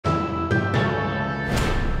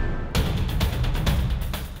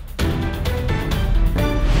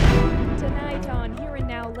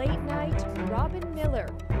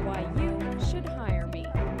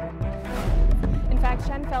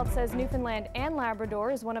says Newfoundland and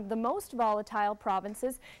Labrador is one of the most volatile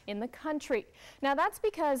provinces in the country. Now that's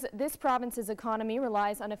because this province's economy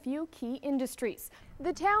relies on a few key industries.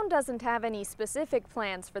 The town doesn't have any specific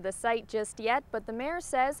plans for the site just yet, but the mayor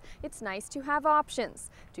says it's nice to have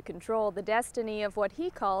options to control the destiny of what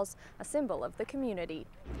he calls a symbol of the community.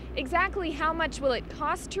 Exactly how much will it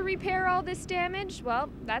cost to repair all this damage? Well,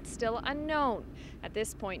 that's still unknown. At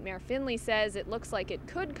this point, Mayor Finley says it looks like it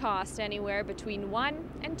could cost anywhere between $1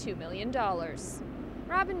 and $2 million.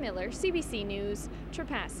 Robyn Miller, CBC News,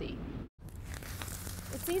 Trepassey.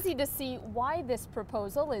 It's easy to see why this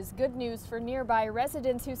proposal is good news for nearby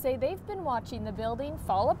residents who say they've been watching the building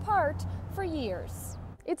fall apart for years.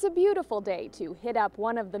 It's a beautiful day to hit up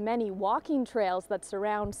one of the many walking trails that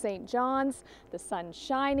surround St. John's. The sun's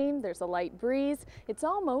shining, there's a light breeze. It's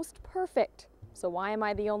almost perfect. So why am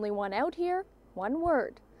I the only one out here? One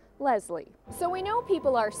word: Leslie. So we know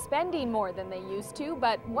people are spending more than they used to,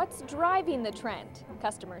 but what's driving the trend?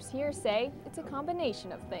 Customers here say it's a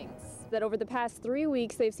combination of things. That over the past 3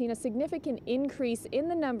 weeks, they've seen a significant increase in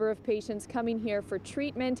the number of patients coming here for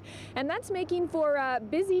treatment, and that's making for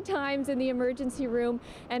busy times in the emergency room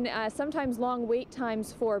and sometimes long wait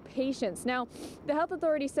times for patients. Now, the health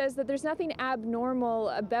authority says that there's nothing abnormal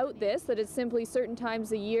about this, that it's simply certain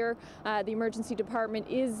times a year the emergency department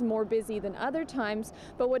is more busy than other times.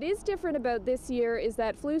 But what is different about this year is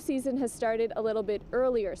that flu season has started a little bit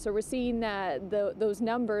earlier, so we're seeing those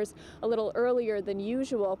numbers a little earlier than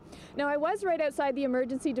usual. Now, I was right outside the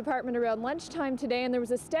emergency department around lunchtime today, and there was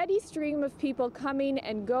a steady stream of people coming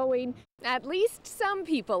and going. At least some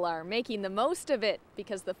people are making the most of it,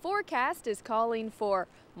 because the forecast is calling for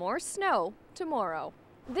more snow tomorrow.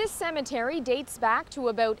 This cemetery dates back to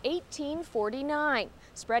about 1849.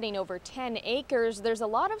 Spreading over 10 acres, there's a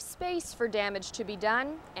lot of space for damage to be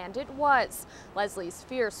done, and it was. Leslie's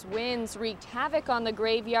fierce winds wreaked havoc on the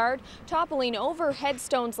graveyard, toppling over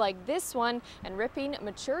headstones like this one and ripping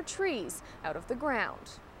mature trees out of the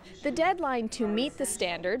ground. The deadline to meet the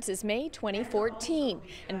standards is May 2014,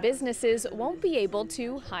 and businesses won't be able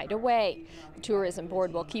to hide away. The Tourism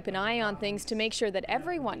Board will keep an eye on things to make sure that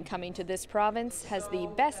everyone coming to this province has the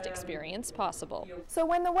best experience possible. So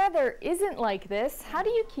when the weather isn't like this, how do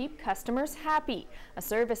you keep customers happy? A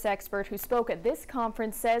service expert who spoke at this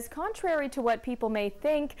conference says, contrary to what people may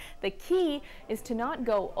think, the key is to not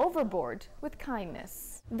go overboard with kindness.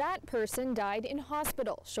 That person died in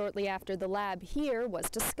hospital shortly after the lab here was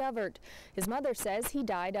discovered. His mother says he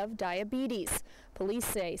died of diabetes. Police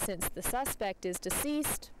say since the suspect is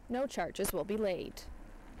deceased, no charges will be laid.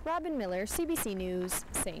 Robyn Miller, CBC News,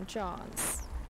 St. John's.